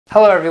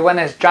Hello everyone,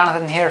 it's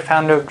Jonathan here,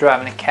 founder of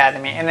Driving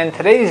Academy, and in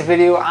today's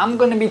video I'm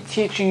going to be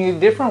teaching you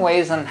different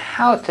ways on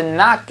how to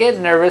not get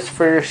nervous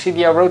for your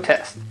CDL road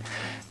test.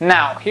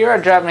 Now, here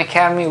at Driving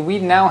Academy we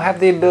now have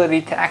the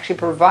ability to actually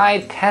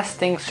provide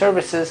testing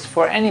services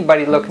for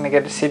anybody looking to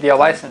get a CDL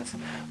license,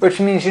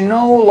 which means you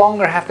no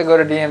longer have to go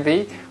to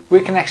DMV. We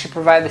can actually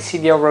provide the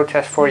CDL road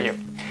test for you.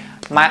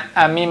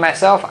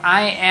 Myself,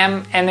 I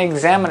am an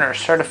examiner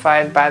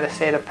certified by the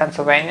state of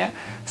Pennsylvania.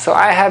 So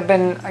I have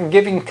been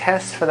giving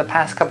tests for the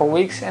past couple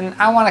weeks, and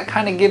I want to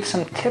kind of give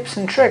some tips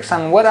and tricks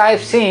on what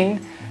I've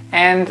seen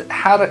and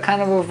how to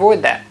kind of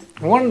avoid that.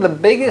 One of the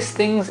biggest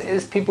things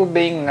is people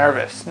being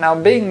nervous. Now,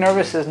 being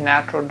nervous is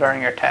natural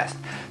during your test.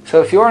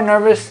 So if you're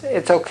nervous,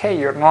 it's okay,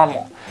 you're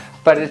normal.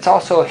 But it's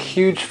also a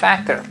huge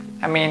factor.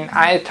 I mean,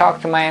 I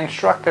talk to my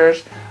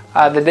instructors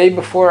the day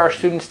before our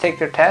students take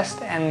their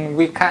test, and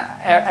we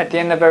at the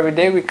end of every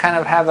day we kind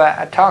of have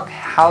a talk.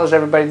 How's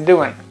everybody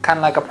doing? Kind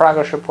of like a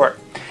progress report.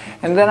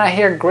 And then I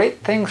hear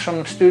great things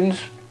from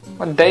students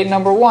on day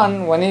number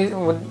one.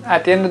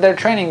 At the end of their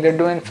training, they're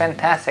doing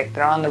fantastic.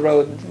 They're on the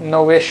road,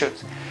 no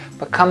issues.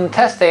 But come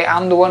test day,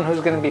 I'm the one who's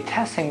going to be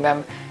testing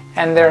them,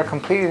 and they're a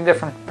completely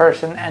different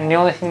person. And the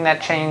only thing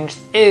that changed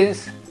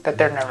is that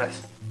they're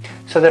nervous.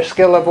 So their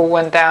skill level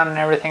went down, and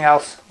everything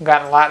else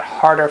got a lot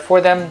harder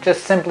for them,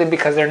 just simply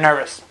because they're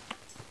nervous.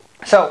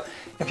 So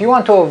if you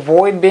want to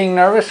avoid being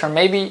nervous, or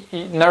maybe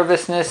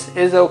nervousness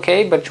is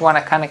okay, but you want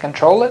to kind of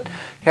control it,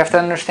 you have to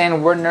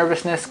understand where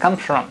nervousness comes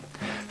from.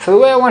 So the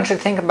way I want you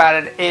to think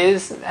about it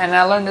is, and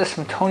I learned this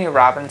from Tony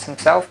Robbins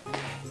himself,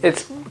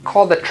 it's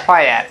called the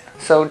triad.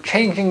 So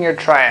changing your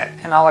triad,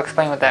 and I'll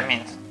explain what that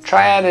means.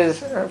 Triad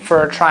is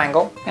for a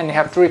triangle, and you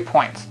have 3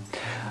 points.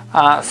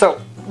 So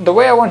the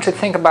way I want you to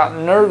think about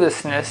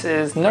nervousness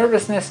is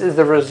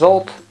the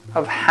result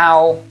of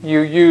how you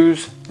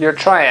use your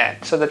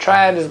triad. So the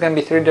triad is going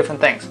to be 3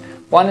 different things.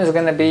 One is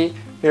going to be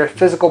your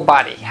physical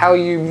body, how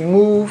you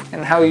move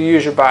and how you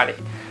use your body.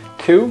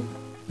 2,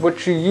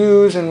 what you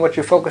use and what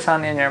you focus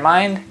on in your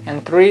mind.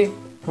 And 3,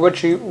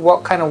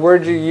 what kind of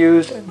words you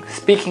use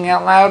speaking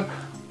out loud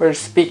or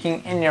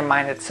speaking in your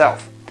mind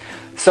itself.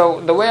 So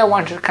the way I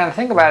want you to kind of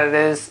think about it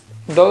is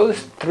those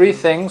 3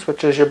 things,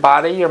 which is your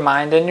body, your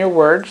mind, and your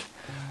words.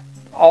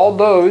 All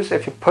those,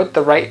 if you put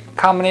the right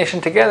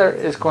combination together,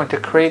 is going to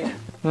create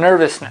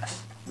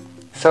nervousness.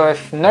 So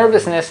if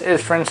nervousness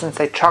is, for instance,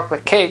 a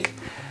chocolate cake,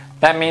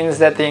 that means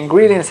that the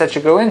ingredients that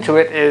you go into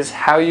it is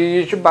how you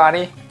use your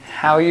body,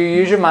 how you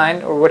use your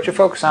mind, or what you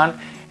focus on,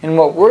 and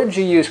what words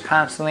you use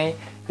constantly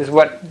is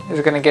what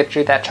is going to get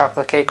you that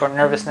chocolate cake, or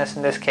nervousness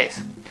in this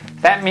case.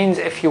 That means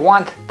if you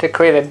want to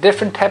create a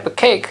different type of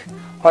cake,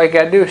 all you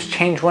got to do is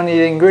change one of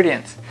the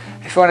ingredients.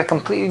 If you want a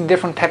completely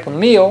different type of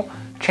meal,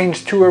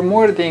 change 2 or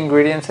more of the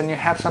ingredients and you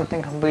have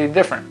something completely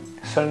different.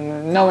 So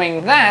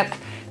knowing that,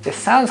 it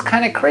sounds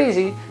kind of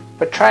crazy,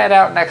 but try it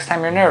out next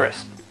time you're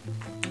nervous.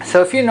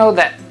 So if you know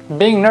that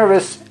being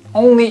nervous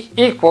only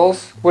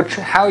equals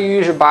how you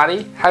use your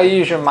body, how you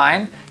use your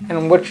mind,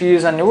 and what you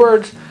use on your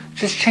words,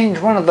 just change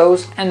one of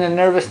those and the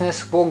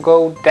nervousness will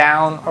go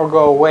down or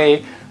go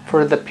away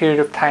for the period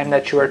of time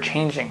that you are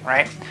changing,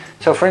 right?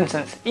 So for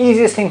instance,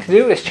 easiest thing to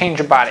do is change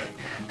your body.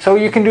 So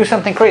you can do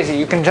something crazy.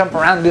 You can jump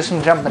around, do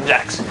some jumping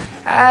jacks.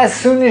 As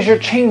soon as you're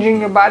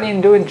changing your body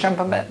and doing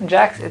jumping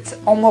jacks, it's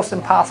almost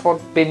impossible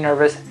to be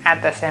nervous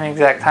at the same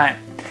exact time.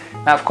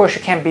 Now, of course,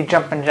 you can't be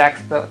jumping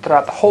jacks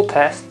throughout the whole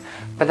test,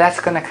 but that's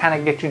going to kind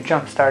of get you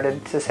jump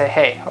started to say,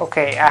 hey,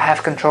 okay, I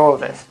have control of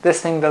this. This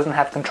thing doesn't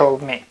have control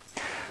of me.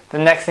 The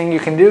next thing you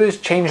can do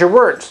is change your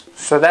words.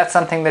 So that's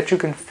something that you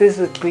can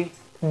physically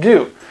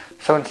do.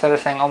 So instead of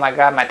saying, oh my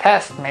God, my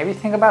test, maybe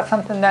think about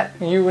something that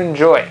you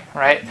enjoy,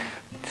 right?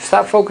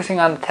 Stop focusing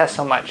on the test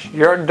so much.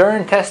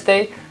 During test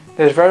day,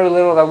 there's very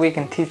little that we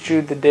can teach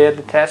you the day of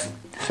the test,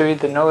 so you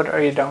either know it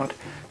or you don't.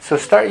 So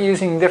start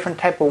using different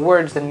type of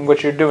words than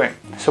what you're doing.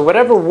 So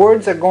whatever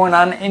words are going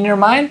on in your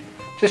mind,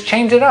 just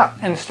change it up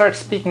and start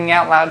speaking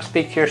out loud,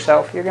 speak to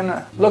yourself. You're going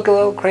to look a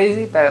little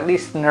crazy, but at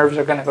least the nerves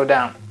are going to go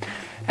down.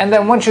 And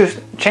then once you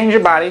change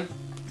your body,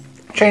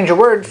 change your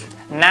words,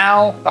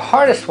 now the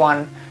hardest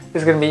one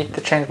is going to be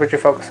to change what you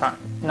focus on.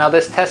 Now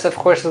this test, of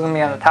course, is going to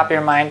be on the top of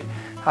your mind.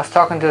 I was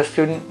talking to a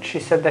student, she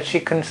said that she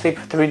couldn't sleep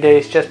for 3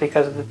 days just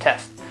because of the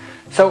test.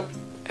 So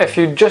if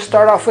you just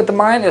start off with the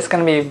mind, it's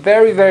going to be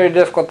very, very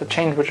difficult to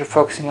change what you're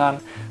focusing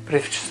on. But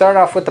if you start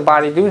off with the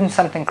body, doing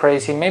something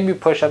crazy, maybe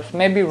push-ups,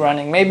 maybe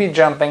running, maybe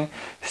jumping,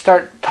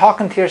 start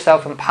talking to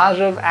yourself in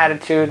positive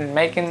attitude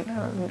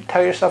and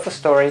tell yourself a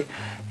story.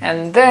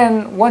 And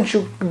then once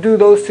you do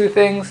those 2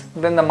 things,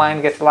 then the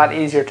mind gets a lot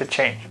easier to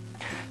change.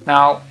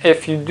 Now,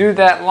 if you do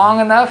that long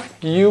enough,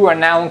 you are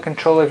now in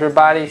control of your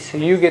body, so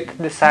you get to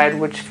decide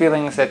which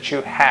feelings that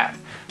you have.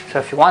 So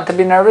if you want to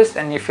be nervous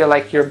and you feel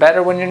like you're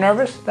better when you're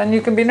nervous, then you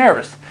can be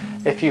nervous.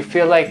 If you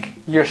feel like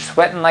you're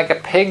sweating like a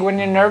pig when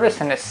you're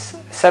nervous and it's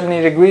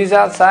 70 degrees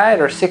outside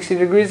or 60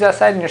 degrees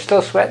outside and you're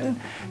still sweating,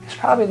 it's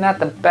probably not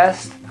the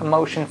best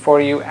emotion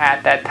for you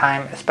at that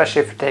time,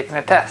 especially if you're taking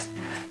a test.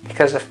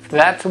 Because if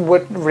that's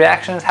what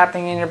reaction is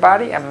happening in your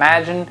body,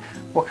 imagine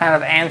what kind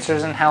of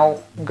answers and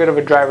how good of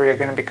a driver you're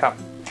going to become.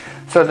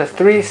 So the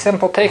 3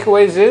 simple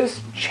takeaways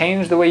is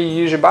change the way you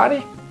use your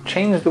body,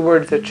 change the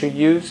words that you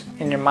use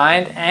in your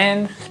mind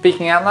and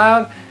speaking out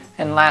loud,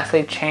 and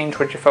lastly, change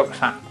what you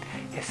focus on.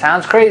 It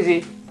sounds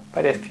crazy,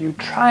 but if you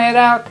try it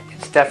out,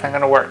 it's definitely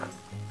going to work.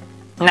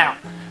 Now,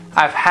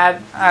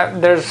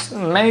 there's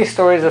many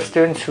stories of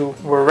students who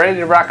were ready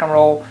to rock and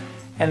roll,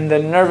 and the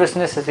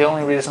nervousness is the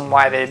only reason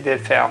why they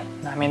did fail.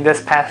 I mean,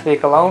 this past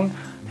week alone,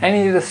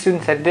 any of the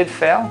students that did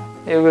fail,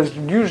 it was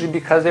usually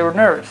because they were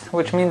nervous,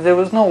 which means there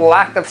was no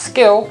lack of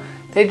skill.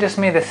 They just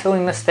made a silly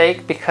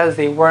mistake because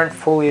they weren't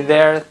fully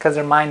there, because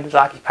their mind was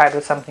occupied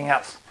with something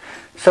else.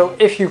 So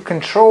if you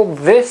control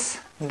this,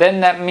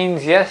 then that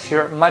means yes,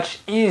 you're much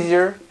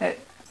easier.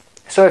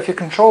 So if you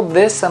control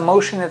this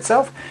emotion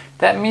itself,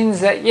 that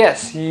means that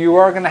yes, you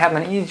are going to have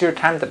an easier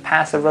time to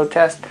pass a road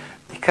test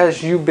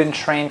because you've been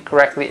trained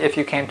correctly if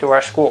you came to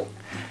our school.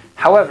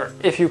 However,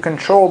 if you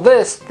control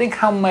this, think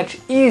how much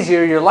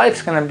easier your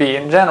life's going to be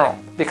in general.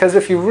 Because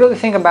if you really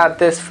think about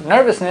this for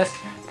nervousness,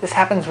 this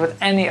happens with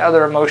any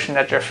other emotion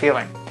that you're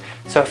feeling.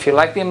 So if you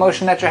like the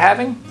emotion that you're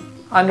having,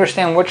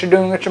 understand what you're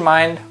doing with your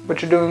mind,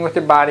 what you're doing with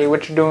your body,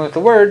 what you're doing with the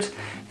words,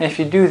 and if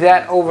you do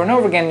that over and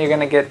over again, you're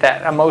going to get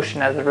that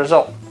emotion as a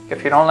result.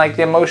 If you don't like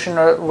the emotion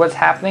or what's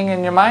happening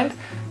in your mind,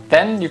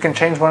 then you can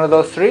change one of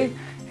those 3,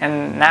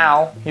 and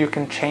now you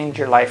can change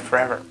your life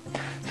forever.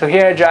 So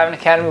here at Driving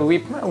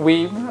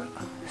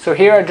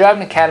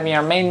Academy,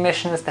 our main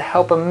mission is to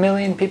help 1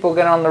 million people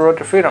get on the road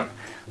to freedom.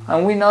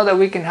 And we know that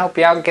we can help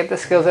you out, get the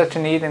skills that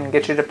you need, and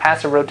get you to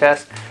pass a road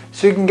test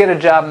so you can get a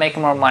job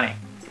making more money.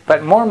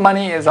 But more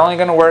money is only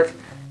going to work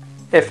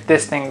if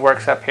this thing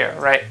works up here,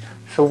 right?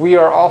 So we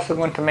are also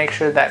going to make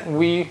sure that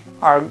we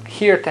are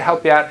here to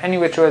help you out any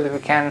which way that we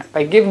can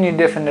by giving you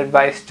different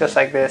advice just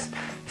like this,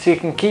 so you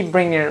can keep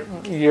bringing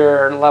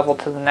your level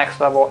to the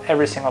next level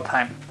every single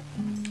time.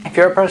 If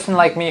you're a person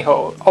like me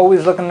who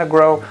always looking to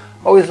grow,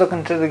 always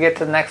looking to get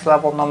to the next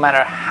level, no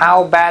matter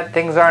how bad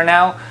things are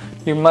now,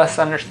 you must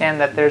understand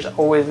that there's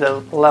always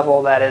a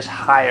level that is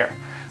higher.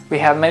 We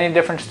have many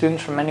different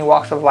students from many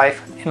walks of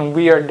life, and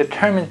we are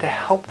determined to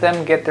help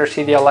them get their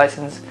CDL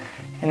license.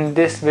 And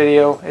this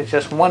video is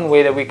just one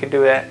way that we could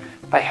do that,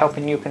 by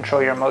helping you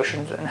control your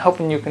emotions and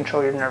helping you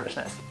control your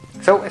nervousness.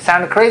 So it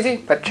sounded crazy,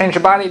 but change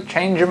your body,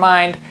 change your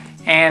mind,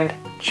 and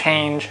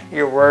change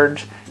your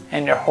words,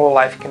 and your whole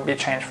life can be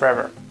changed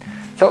forever.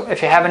 So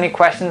if you have any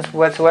questions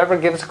whatsoever,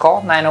 give us a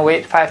call,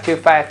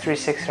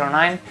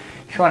 908-525-3609.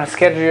 If you want to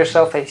schedule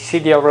yourself a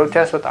CDL road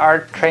test with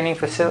our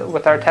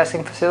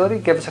testing facility,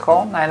 give us a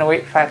call,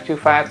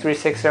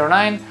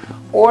 908-525-3609.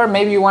 Or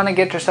maybe you want to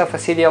get yourself a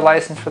CDL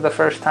license for the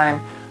first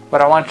time.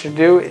 What I want you to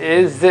do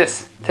is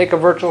this: take a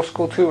virtual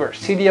school tour,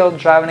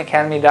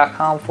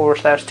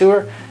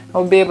 cdldrivingacademy.com/tour.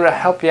 We'll be able to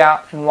help you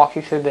out and walk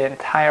you through the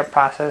entire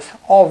process,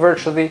 all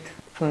virtually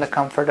from the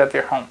comfort of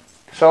your home.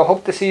 So I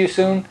hope to see you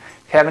soon.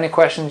 If you have any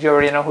questions, you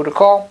already know who to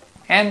call.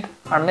 And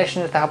our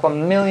mission is to help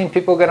 1 million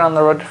people get on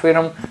the road to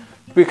freedom.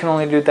 We can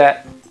only do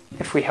that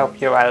if we help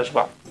you out as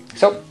well.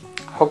 So,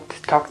 hope to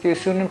talk to you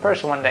soon in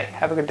person one day.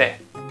 Have a good day.